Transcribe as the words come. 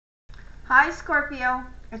Hi Scorpio,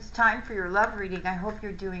 it's time for your love reading. I hope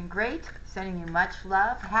you're doing great. Sending you much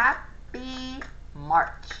love. Happy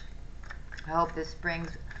March. I hope this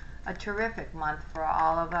brings a terrific month for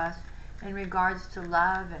all of us in regards to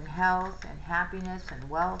love and health and happiness and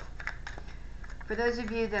wealth. For those of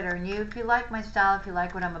you that are new, if you like my style, if you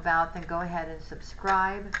like what I'm about, then go ahead and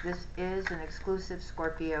subscribe. This is an exclusive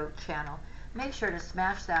Scorpio channel. Make sure to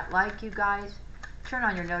smash that like, you guys. Turn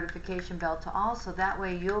on your notification bell to all, so that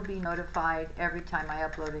way you'll be notified every time I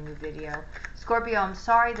upload a new video. Scorpio, I'm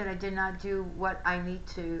sorry that I did not do what I need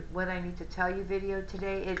to tell you video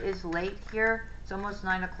today. It is late here. It's almost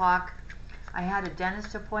 9 o'clock. I had a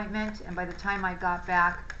dentist appointment, and by the time I got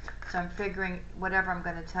back, so I'm figuring whatever I'm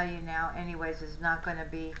going to tell you now anyways is not going to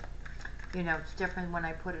be, it's different when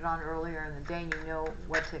I put it on earlier in the day and you know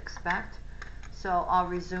what to expect. So I'll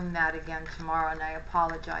resume that again tomorrow, and I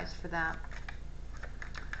apologize for that.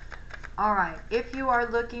 Alright, if you are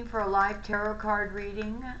looking for a live tarot card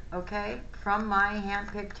reading, okay, from my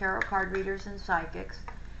hand-picked tarot card readers and psychics,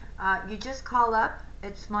 you just call up.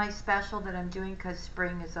 It's my special that I'm doing because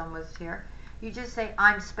spring is almost here. You just say,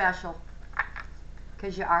 I'm special,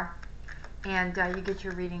 because you are, and you get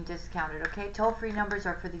your reading discounted, okay? Toll-free numbers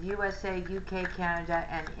are for the USA, UK, Canada,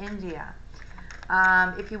 and India.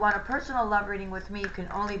 If you want a personal love reading with me, you can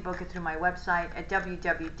only book it through my website at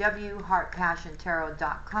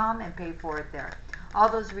www.heartpassiontarot.com and pay for it there. All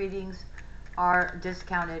those readings are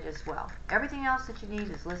discounted as well. Everything else that you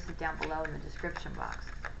need is listed down below in the description box.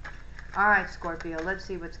 Alright, Scorpio, let's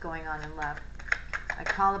see what's going on in love. I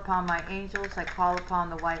call upon my angels, I call upon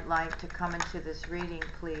the white light to come into this reading,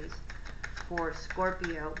 please. For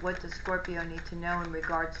Scorpio, what does Scorpio need to know in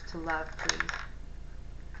regards to love, please?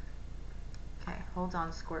 Okay, hold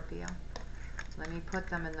on, Scorpio. Let me put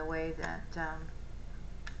them in the way that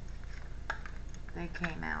they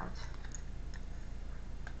came out.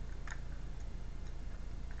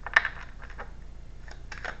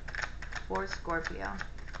 For Scorpio.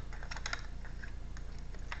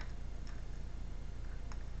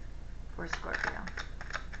 For Scorpio.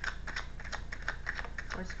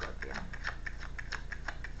 For Scorpio.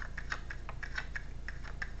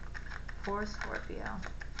 For Scorpio.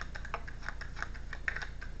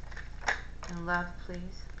 And love,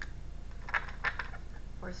 please.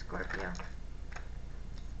 For Scorpio.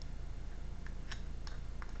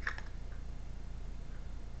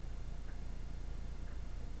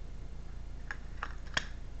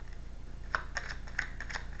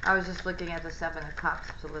 I was just looking at the Seven of Cups.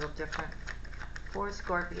 It's a little different. For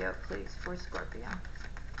Scorpio, please. For Scorpio.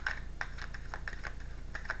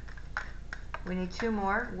 We need two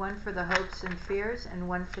more. One for the hopes and fears and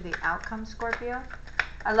one for the outcome, Scorpio.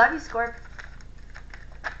 I love you, Scorp.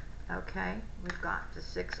 Okay, we've got the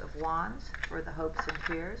Six of Wands for the hopes and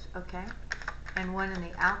fears. Okay, and one in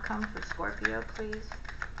the outcome for Scorpio, please.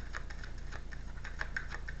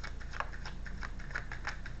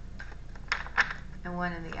 And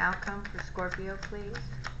one in the outcome for Scorpio, please.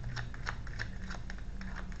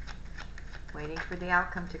 Waiting for the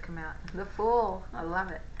outcome to come out. The Fool. I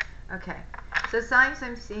love it. Okay, so signs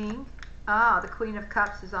I'm seeing. The Queen of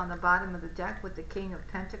Cups is on the bottom of the deck with the King of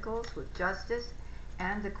Pentacles, with Justice,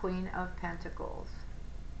 and the Queen of Pentacles.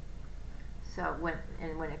 So when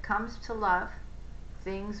it comes to love,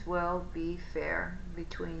 things will be fair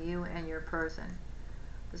between you and your person.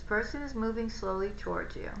 This person is moving slowly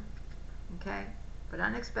towards you. Okay? But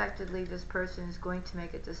unexpectedly, this person is going to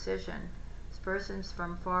make a decision. This person's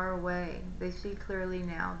from far away. They see clearly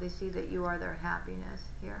now. They see that you are their happiness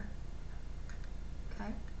here.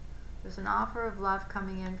 Okay? There's an offer of love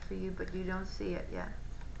coming in for you, but you don't see it yet.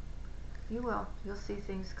 You will. You'll see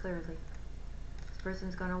things clearly. This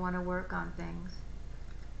person's going to want to work on things.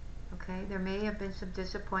 Okay? There may have been some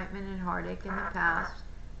disappointment and heartache in the past,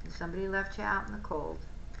 and somebody left you out in the cold.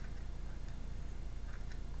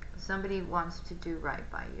 Somebody wants to do right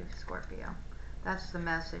by you, Scorpio. That's the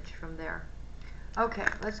message from there. Okay,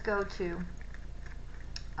 let's go to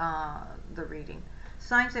the reading.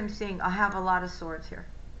 Signs I'm seeing, I have a lot of swords here.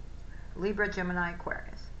 Libra, Gemini,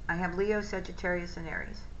 Aquarius. I have Leo, Sagittarius, and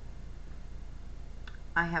Aries.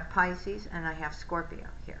 I have Pisces, and I have Scorpio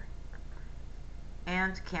here.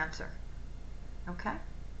 And Cancer. Okay?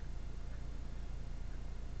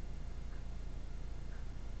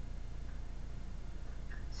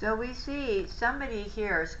 So we see somebody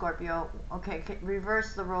here, Scorpio, okay,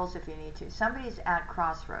 reverse the roles if you need to. Somebody's at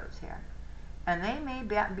crossroads here. And they may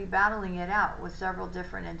be battling it out with several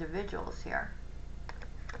different individuals here.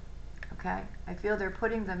 Okay? I feel they're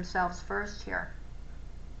putting themselves first here.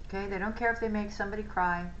 Okay? They don't care if they make somebody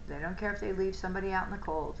cry. They don't care if they leave somebody out in the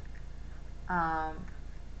cold.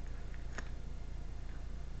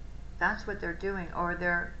 That's what they're doing, or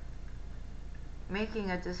they're making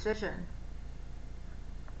a decision.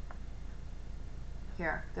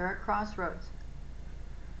 Here, they're at crossroads.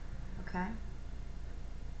 Okay?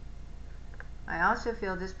 I also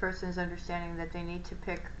feel this person is understanding that they need to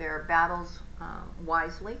pick their battles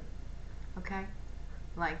wisely. Okay?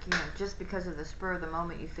 Like, you know, just because of the spur of the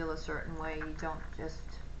moment you feel a certain way, you don't just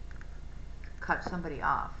cut somebody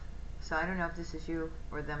off. So I don't know if this is you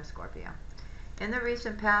or them, Scorpio. In the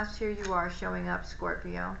recent past, here you are showing up,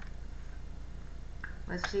 Scorpio.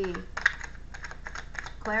 Let's see.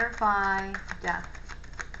 Clarify death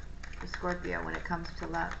for Scorpio when it comes to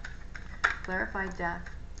love. Clarify death.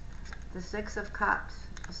 The Six of Cups,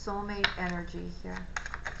 a soulmate energy here.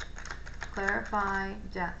 Clarify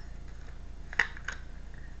death.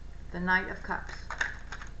 The Knight of Cups.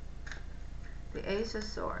 The Ace of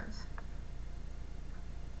Swords.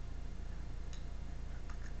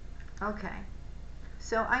 Okay.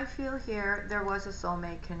 So I feel here there was a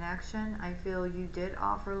soulmate connection. I feel you did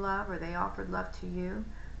offer love, or they offered love to you.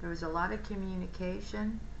 There was a lot of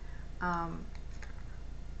communication.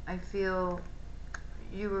 I feel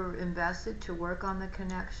you were invested to work on the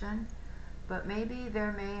connection, but maybe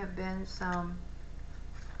there may have been some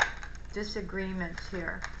disagreements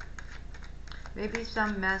here. Maybe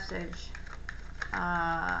some message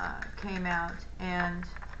came out, and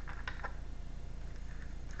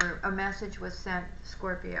or a message was sent,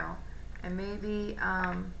 Scorpio, and maybe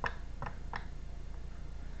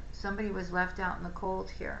somebody was left out in the cold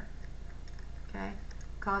here. Okay?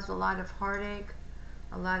 Caused a lot of heartache,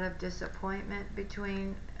 a lot of disappointment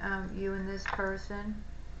between you and this person.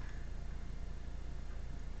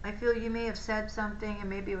 I feel you may have said something and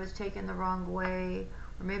maybe it was taken the wrong way,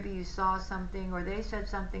 or maybe you saw something, or they said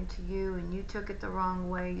something to you and you took it the wrong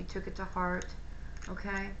way, you took it to heart.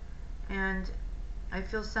 Okay? And I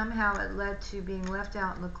feel somehow it led to being left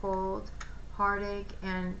out in the cold, heartache,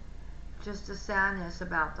 and just a sadness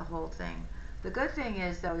about the whole thing. The good thing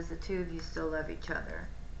is, though, is the two of you still love each other.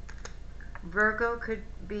 Virgo could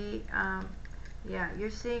be, yeah, you're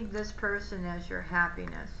seeing this person as your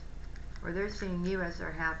happiness, or they're seeing you as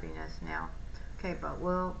their happiness now. Okay, but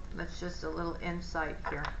let's just a little insight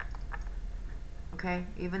here. Okay,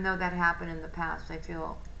 even though that happened in the past, I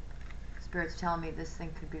feel Spirit's telling me this thing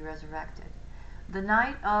could be resurrected. The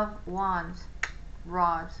Knight of Wands,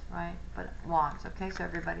 rods, right? But wands, okay, so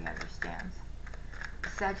everybody understands.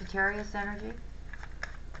 Sagittarius energy.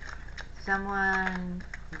 Someone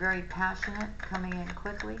very passionate, coming in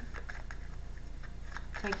quickly,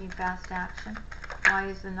 taking fast action. Why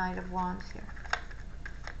is the Knight of Wands here?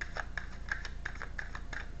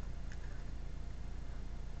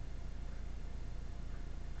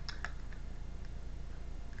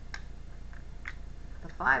 The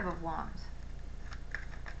Five of Wands.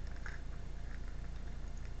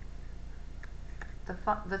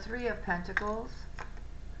 The Three of Pentacles,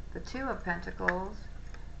 the Two of Pentacles,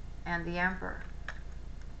 and the Emperor.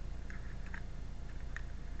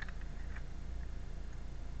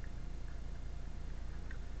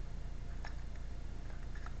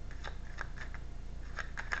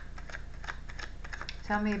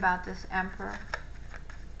 Tell me about this Emperor.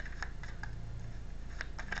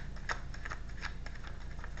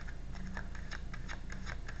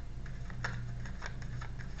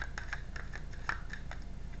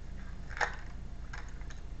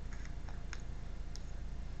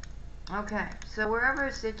 Okay, so wherever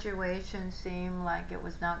a situation seemed like it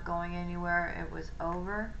was not going anywhere, it was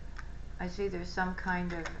over. I see there's some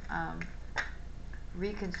kind of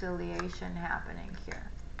reconciliation happening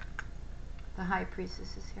here. The High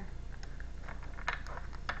Priestess is here.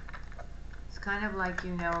 It's kind of like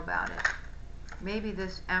you know about it. Maybe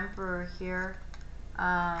this Emperor here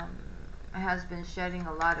has been shedding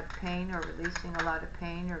a lot of pain, or releasing a lot of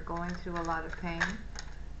pain, or going through a lot of pain.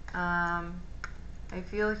 I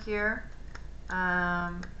feel here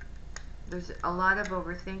there's a lot of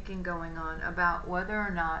overthinking going on about whether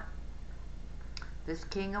or not this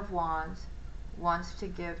King of Wands wants to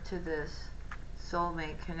give to this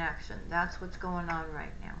soulmate connection. That's what's going on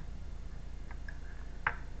right now.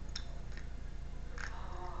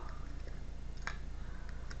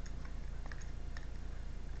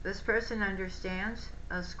 This person understands,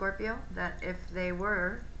 Scorpio, that if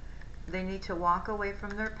they need to walk away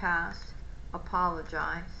from their past,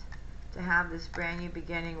 apologize, to have this brand new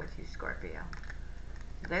beginning with you, Scorpio.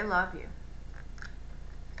 They love you.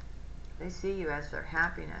 They see you as their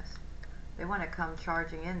happiness. They want to come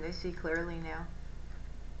charging in. They see clearly now.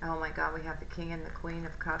 Oh my God, we have the King and the Queen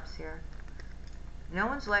of Cups here. No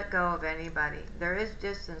one's let go of anybody. There is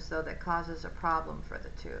distance, though, that causes a problem for the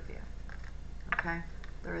two of you. Okay?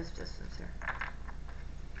 There is distance here.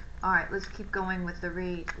 All right, let's keep going with the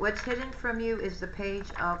read. What's hidden from you is the Page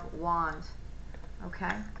of Wands.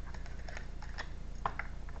 Okay?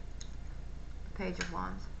 Page of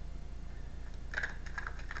Wands.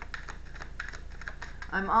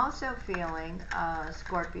 I'm also feeling,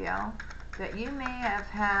 Scorpio, that you may have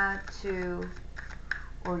had to,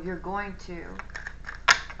 or you're going to,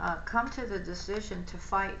 come to the decision to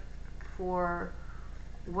fight for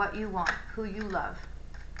what you want, who you love.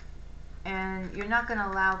 And you're not going to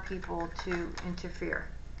allow people to interfere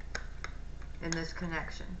in this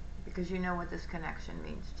connection, because you know what this connection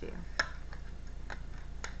means to you.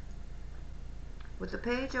 With the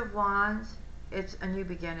Page of Wands, it's a new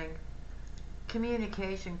beginning.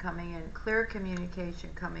 Communication coming in, clear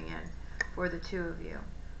communication coming in for the two of you.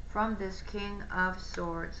 From this King of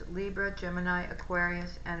Swords, Libra, Gemini,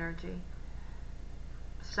 Aquarius energy.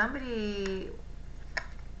 Somebody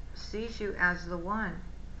sees you as the one.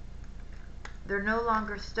 They're no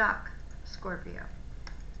longer stuck, Scorpio.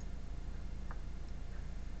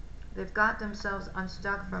 They've got themselves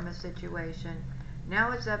unstuck from a situation.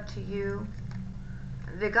 Now it's up to you.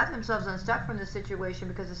 They got themselves unstuck from the situation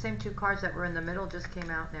because the same two cards that were in the middle just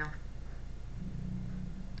came out now.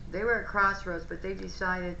 They were at crossroads, but they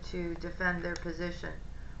decided to defend their position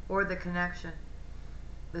or the connection.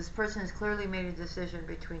 This person has clearly made a decision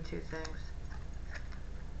between two things.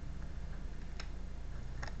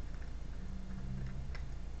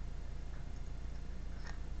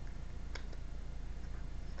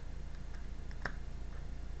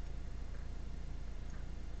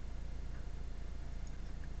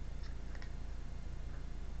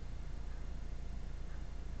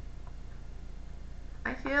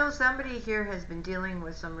 I feel somebody here has been dealing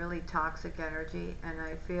with some really toxic energy, and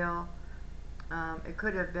I feel it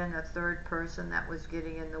could have been a third person that was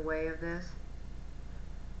getting in the way of this.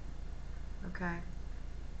 Okay.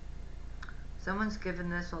 Someone's given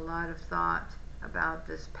this a lot of thought about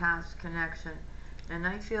this past connection, and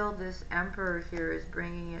I feel this Emperor here is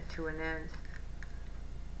bringing it to an end.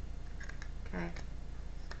 Okay.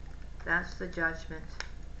 That's the Judgment.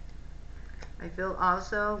 I feel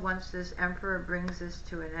also once this Emperor brings this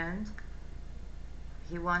to an end,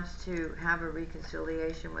 he wants to have a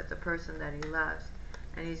reconciliation with the person that he loves.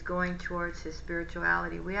 And he's going towards his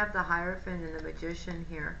spirituality. We have the Hierophant and the Magician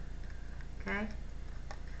here. Okay?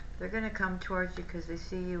 They're going to come towards you because they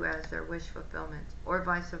see you as their wish fulfillment. Or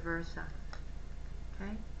vice versa.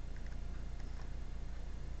 Okay?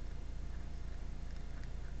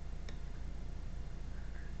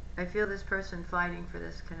 I feel this person fighting for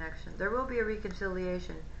this connection. There will be a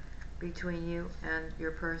reconciliation between you and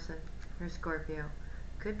your person, your Scorpio.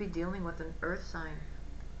 Could be dealing with an earth sign.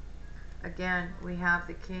 Again, we have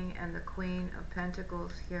the King and the Queen of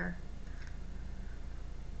Pentacles here.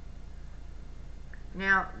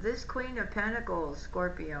 Now, this Queen of Pentacles,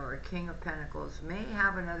 Scorpio, or King of Pentacles, may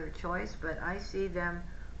have another choice, but I see them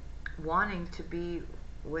wanting to be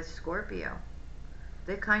with Scorpio.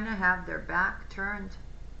 They kind of have their back turned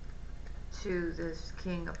to this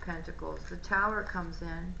King of Pentacles. The Tower comes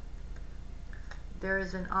in. There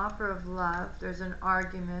is an offer of love. There's an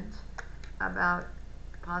argument about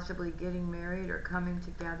possibly getting married or coming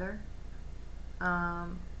together.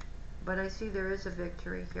 But I see there is a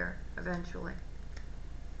victory here eventually.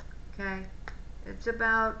 Okay? It's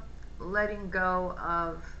about letting go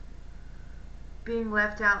of being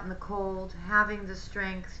left out in the cold, having the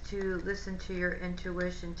strength to listen to your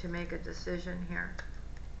intuition to make a decision here.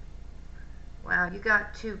 Wow, you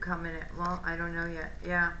got two coming in. Well, I don't know yet.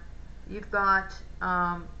 Yeah. You've got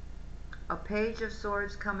a Page of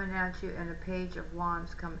Swords coming at you and a Page of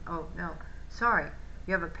Wands coming. Oh, no. Sorry.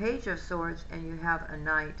 You have a Page of Swords and you have a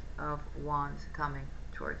Knight of Wands coming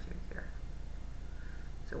towards you here.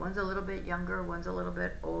 So one's a little bit younger, one's a little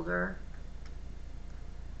bit older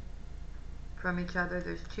from each other.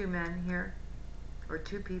 There's two men here, or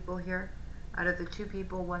two people here. Out of the two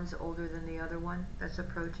people, one's older than the other one that's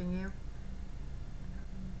approaching you.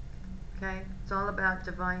 Okay, it's all about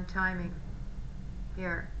divine timing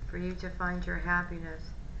here for you to find your happiness.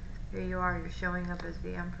 Here you are, you're showing up as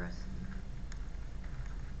the Empress.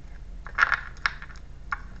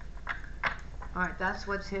 Alright, that's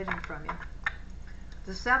what's hidden from you.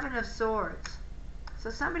 The Seven of Swords.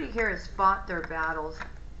 So somebody here has fought their battles.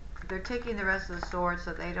 They're taking the rest of the swords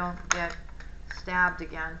so they don't get stabbed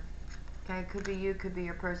again. Okay, could be you, could be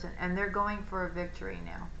your person. And they're going for a victory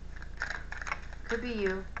now. Could be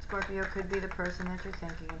you, Scorpio, could be the person that you're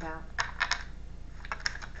thinking about.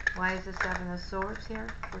 Why is the Seven of Swords here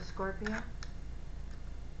for Scorpio?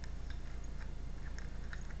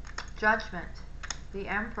 Judgment, the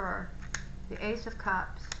Emperor, the Ace of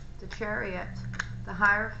Cups, the Chariot, the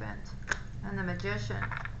Hierophant, and the Magician.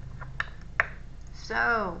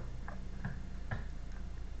 So,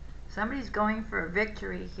 somebody's going for a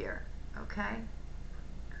victory here, okay?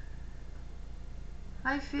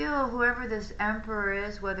 I feel whoever this Emperor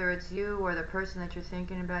is, whether it's you or the person that you're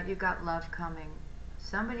thinking about, you got love coming.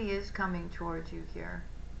 Somebody is coming towards you here.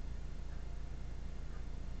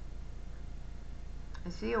 I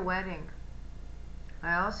see a wedding.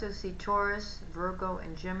 I also see Taurus, Virgo,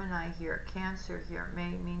 and Gemini here. Cancer here may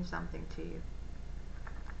mean something to you.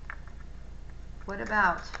 What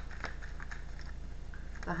about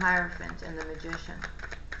the Hierophant and the Magician?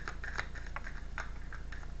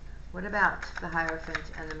 What about the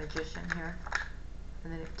Hierophant and the Magician here?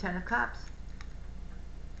 And then 10 of Cups.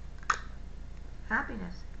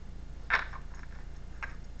 Happiness.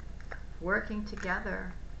 Working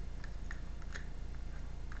together.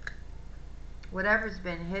 Whatever's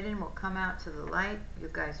been hidden will come out to the light. You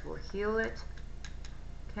guys will heal it.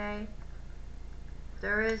 Okay?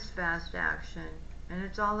 There is fast action. And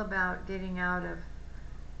it's all about getting out of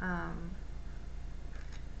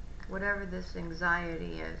whatever this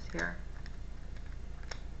anxiety is here.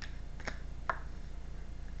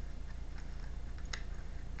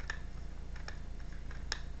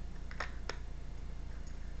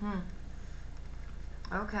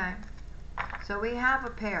 Okay. So we have a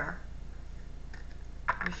pair.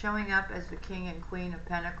 You're showing up as the King and Queen of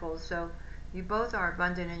Pentacles. So you both are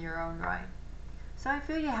abundant in your own right. So I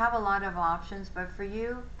feel you have a lot of options, but for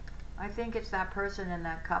you, I think it's that person in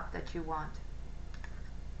that cup that you want.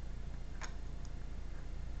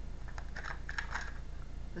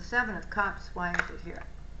 The 7 of Cups, why is it here?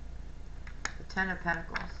 The 10 of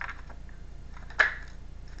Pentacles.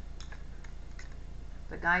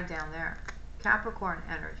 The guy down there. Capricorn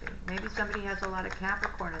energy. Maybe somebody has a lot of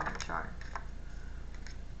Capricorn in their chart.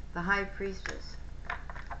 The High Priestess.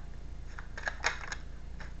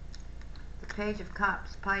 The Page of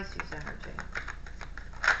Cups, Pisces energy.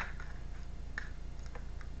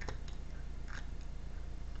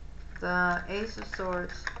 The Ace of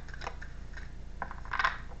Swords.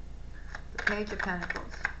 The Page of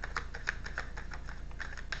Pentacles.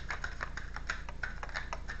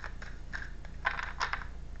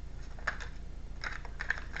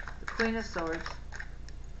 The Queen of Swords.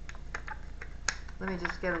 Let me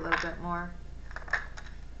just get a little bit more.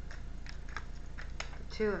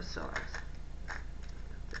 The 2 of Swords.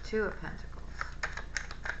 The 2 of Pentacles.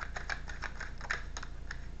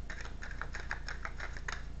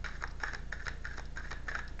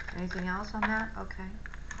 Anything else on that? Okay.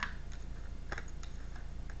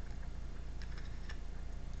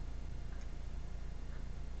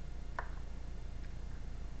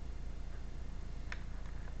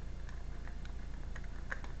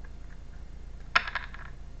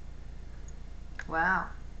 Wow.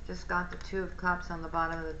 Just got the 2 of Cups on the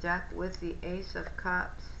bottom of the deck with the Ace of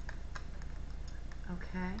Cups.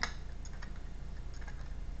 Okay.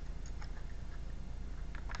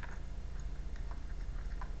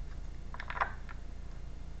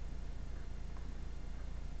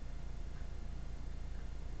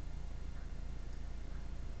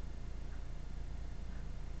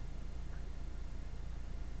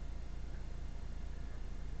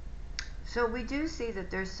 So we do see that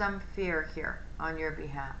there's some fear here on your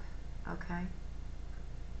behalf, okay?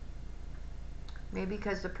 Maybe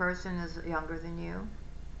because the person is younger than you.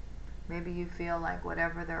 Maybe you feel like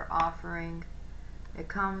whatever they're offering, it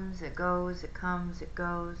comes, it goes, it comes, it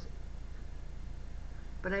goes.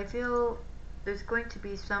 But I feel there's going to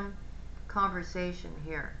be some conversation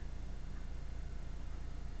here.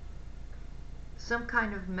 Some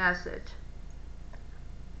kind of message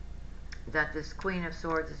that this Queen of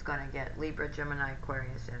Swords is going to get. Libra, Gemini,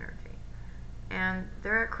 Aquarius energy. And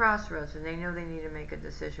they're at crossroads and they know they need to make a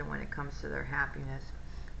decision when it comes to their happiness.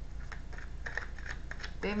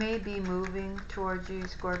 They may be moving towards you,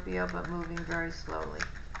 Scorpio, but moving very slowly.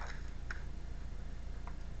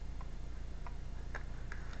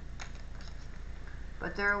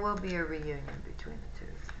 But there will be a reunion between the two.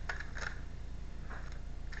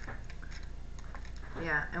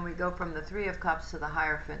 Yeah, and we go from the 3 of Cups to the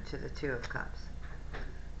Hierophant to the 2 of Cups.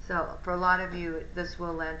 So, for a lot of you, this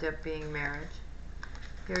will end up being marriage.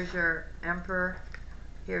 Here's your Emperor.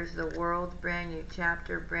 Here's the World, brand new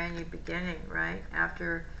chapter, brand new beginning, right?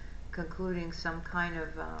 After concluding some kind of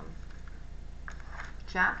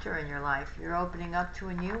chapter in your life, you're opening up to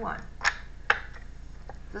a new one.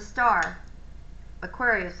 The Star,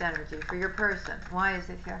 Aquarius energy for your person. Why is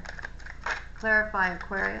it here? Clarify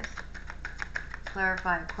Aquarius.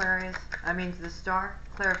 Clarify Aquarius. I mean the Star.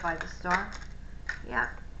 Clarify the Star. Yeah.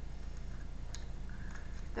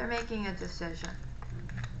 They're making a decision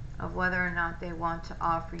of whether or not they want to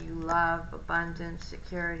offer you love, abundance,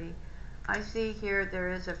 security. I see here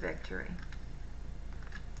there is a victory.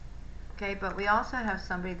 Okay, but we also have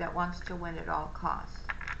somebody that wants to win at all costs.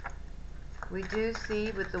 We do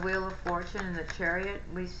see with the Wheel of Fortune and the Chariot,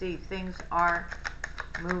 we see things are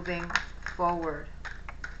moving forward.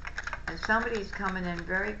 And somebody's coming in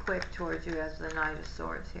very quick towards you as the Knight of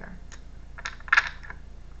Swords here.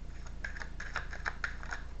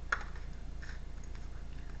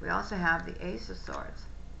 We also have the Ace of Swords.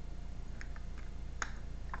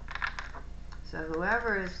 So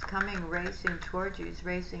whoever is coming racing towards you is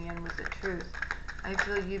racing in with the truth. I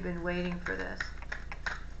feel you've been waiting for this.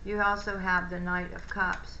 You also have the Knight of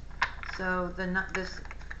Cups. So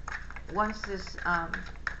once this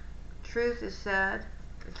truth is said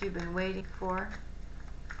that you've been waiting for,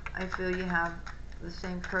 I feel you have the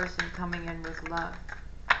same person coming in with love.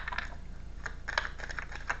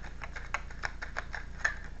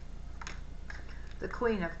 The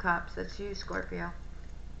Queen of Cups, that's you, Scorpio.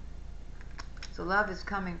 So love is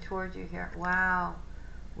coming toward you here. Wow.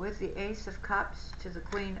 With the Ace of Cups to the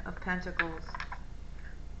Queen of Pentacles.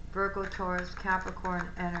 Virgo, Taurus, Capricorn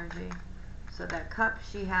energy. So that cup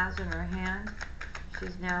she has in her hand,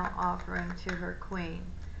 she's now offering to her queen.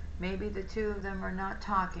 Maybe the two of them are not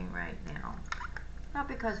talking right now. Not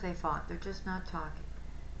because they fought, they're just not talking.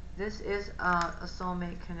 This is a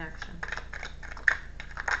soulmate connection.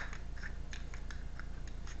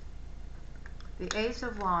 The Ace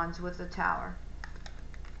of Wands with the Tower.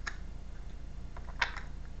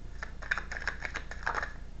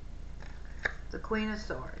 The Queen of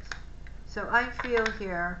Swords. So I feel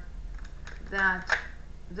here that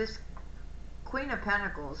this Queen of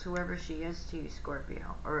Pentacles, whoever she is to you,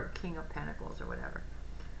 Scorpio, or King of Pentacles or whatever,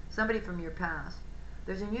 somebody from your past,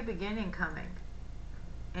 there's a new beginning coming.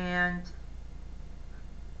 And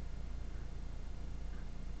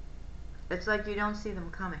it's like you don't see them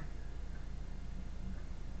coming.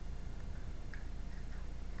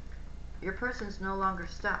 Your person's no longer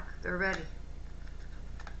stuck. They're ready.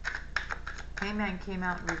 Hangman came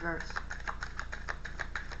out in reverse.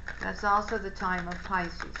 That's also the time of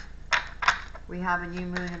Pisces. We have a new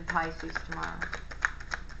moon in Pisces tomorrow.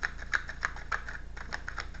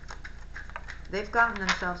 They've gotten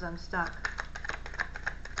themselves unstuck.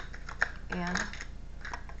 And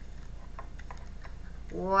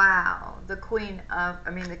wow, the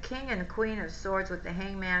King and Queen of Swords with the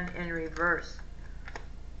Hangman in reverse.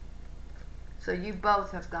 So you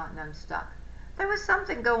both have gotten unstuck. There was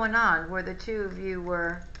something going on where the two of you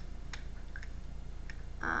were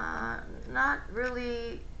not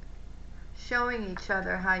really showing each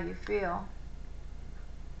other how you feel.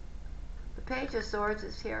 The Page of Swords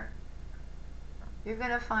is here. You're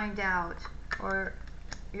going to find out, or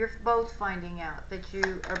you're both finding out, that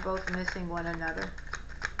you are both missing one another.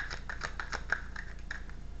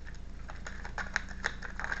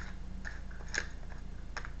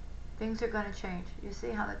 Things are going to change. You see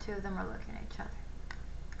how the two of them are looking at each other.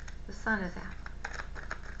 The sun is out.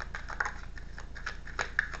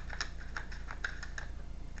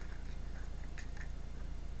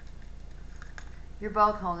 You're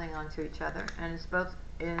both holding on to each other, and it's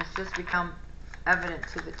just become evident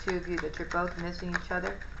to the two of you that you're both missing each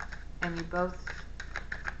other, and you both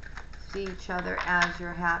see each other as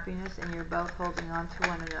your happiness, and you're both holding on to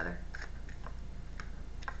one another.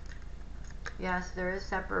 Yes, there is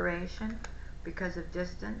separation because of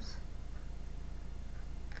distance.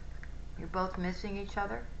 You're both missing each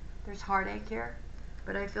other. There's heartache here,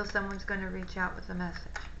 but I feel someone's going to reach out with a message.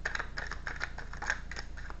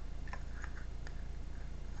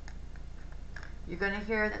 You're going to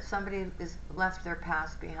hear that somebody has left their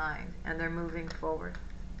past behind and they're moving forward.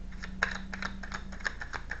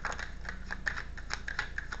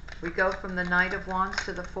 We go from the Knight of Wands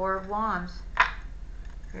to the Four of Wands.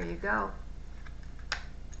 Here you go.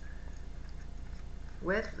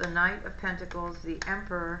 With the Knight of Pentacles, the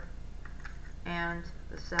Emperor, and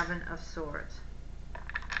the Seven of Swords.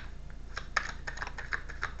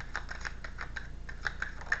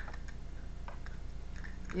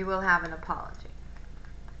 You will have an apology.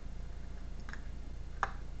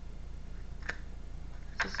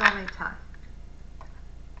 It's a soulmate tie.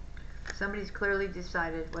 Somebody's clearly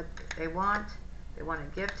decided what they want. They want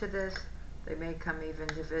to give to this. They may come even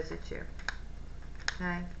to visit you.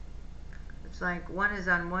 Okay? It's like one is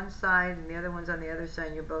on one side and the other one's on the other side,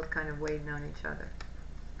 and you're both kind of waiting on each other.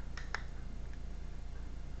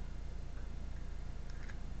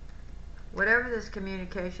 Whatever this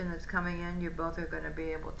communication that's coming in, you both are going to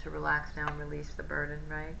be able to relax now and release the burden,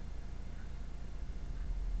 right?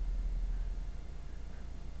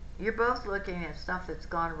 You're both looking at stuff that's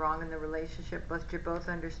gone wrong in the relationship, but you're both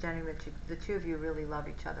understanding that the two of you really love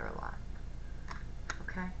each other a lot.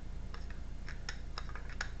 Okay?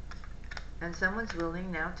 And someone's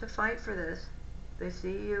willing now to fight for this. They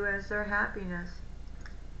see you as their happiness.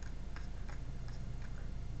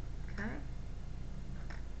 Okay?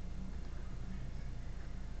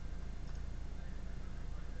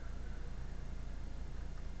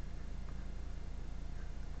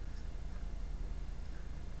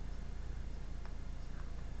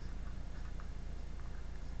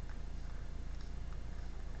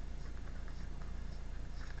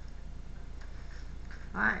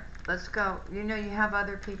 Alright, let's go. You know you have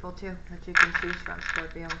other people too that you can choose from,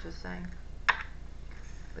 Scorpio, I'm just saying.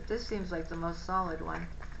 But this seems like the most solid one.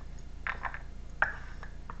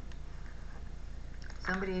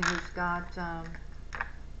 Somebody who's got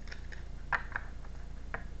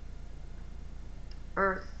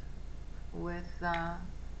earth with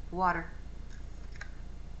water.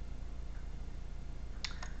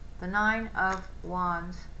 The Nine of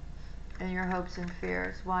Wands in your hopes and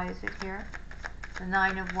fears. Why is it here? The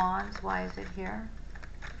Nine of Wands, why is it here?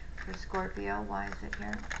 For Scorpio, why is it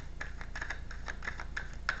here?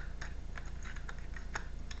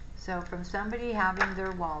 So from somebody having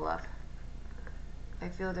their wall up, I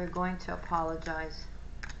feel they're going to apologize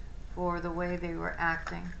for the way they were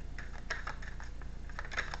acting.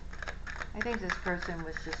 I think this person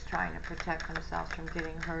was just trying to protect themselves from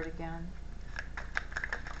getting hurt again.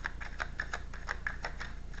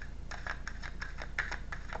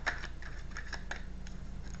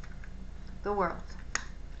 The World.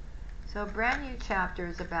 So a brand new chapter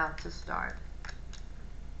is about to start.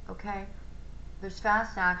 Okay? There's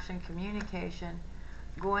fast action, communication,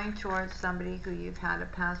 going towards somebody who you've had a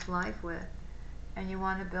past life with, and you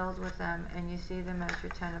want to build with them, and you see them as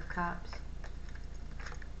your Ten of Cups.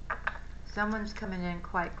 Someone's coming in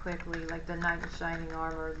quite quickly, like the Knight in Shining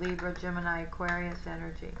Armor, Libra, Gemini, Aquarius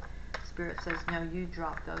energy. Spirit says, no, you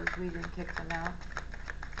dropped those. We didn't kick them out.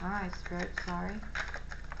 Alright, Spirit, sorry.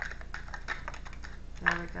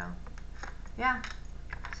 There we go. Yeah.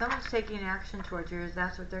 Someone's taking action towards you.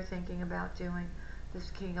 That's what they're thinking about doing. This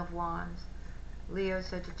King of Wands. Leo,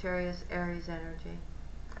 Sagittarius, Aries energy.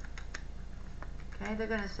 Okay, they're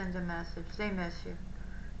going to send a message. They miss you.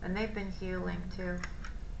 And they've been healing too.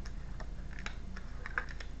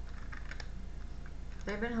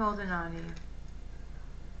 They've been holding on to you.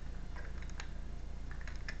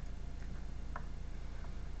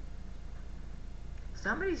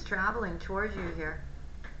 Somebody's traveling towards you here.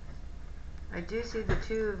 I do see the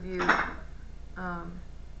two of you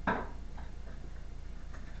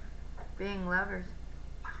being lovers.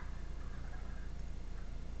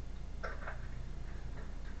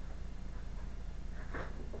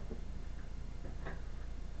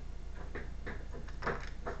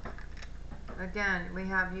 Again, we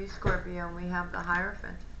have you, Scorpio, and we have the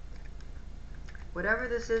Hierophant. Whatever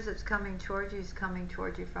this is that's coming towards you is coming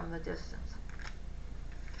towards you from the distance.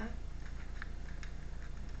 Okay?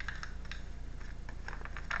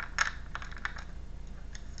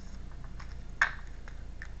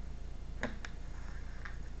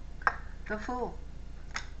 The Fool.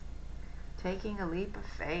 Taking a leap of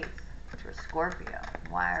faith for Scorpio.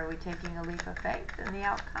 Why are we taking a leap of faith in the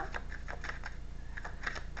outcome?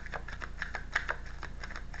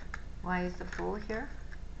 Why is the Fool here?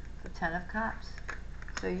 The Ten of Cups.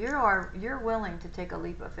 So you're willing to take a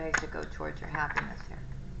leap of faith to go towards your happiness here.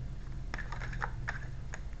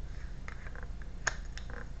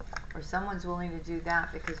 Or someone's willing to do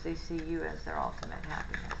that because they see you as their ultimate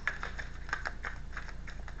happiness.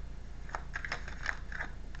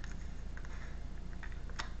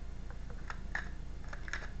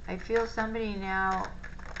 I feel somebody now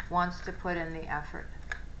wants to put in the effort.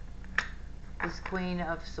 This Queen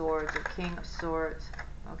of Swords or King of Swords.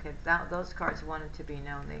 Okay, those cards wanted to be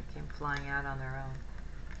known. They came flying out on their own.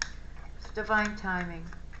 It's divine timing.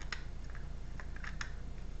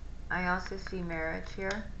 I also see marriage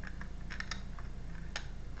here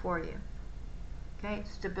for you. Okay,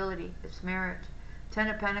 stability. It's marriage. Ten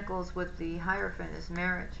of Pentacles with the Hierophant is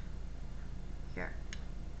marriage here.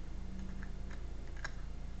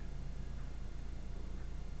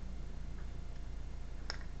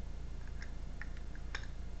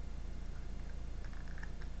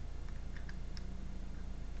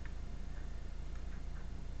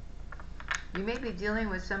 You may be dealing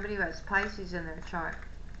with somebody who has Pisces in their chart.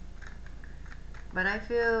 But I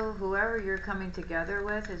feel whoever you're coming together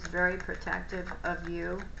with is very protective of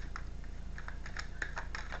you.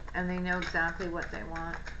 And they know exactly what they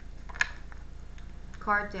want.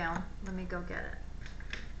 Card down. Let me go get it.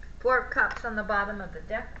 Four of Cups on the bottom of the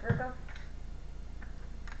deck, Virgo.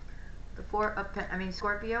 The Four of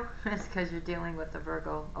Scorpio. It's because you're dealing with the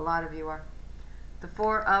Virgo. A lot of you are. The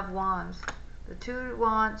Four of Wands. The Two of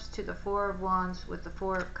Wands to the Four of Wands with the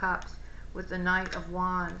Four of Cups. with the Knight of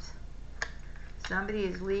Wands. Somebody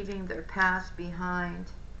is leaving their past behind.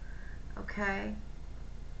 Okay?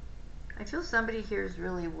 I feel somebody here is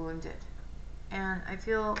really wounded. And I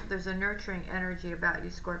feel there's a nurturing energy about you,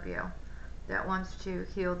 Scorpio, that wants to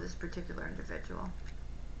heal this particular individual.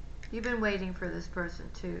 You've been waiting for this person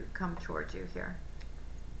to come towards you here.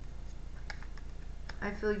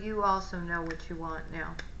 I feel you also know what you want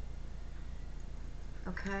now.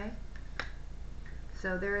 Okay?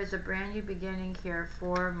 So there is a brand new beginning here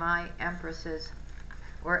for my empresses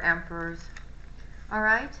or emperors.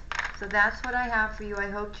 Alright? So that's what I have for you. I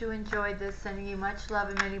hope you enjoyed this. Sending you much love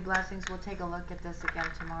and many blessings. We'll take a look at this again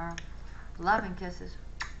tomorrow. Love and kisses.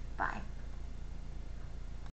 Bye.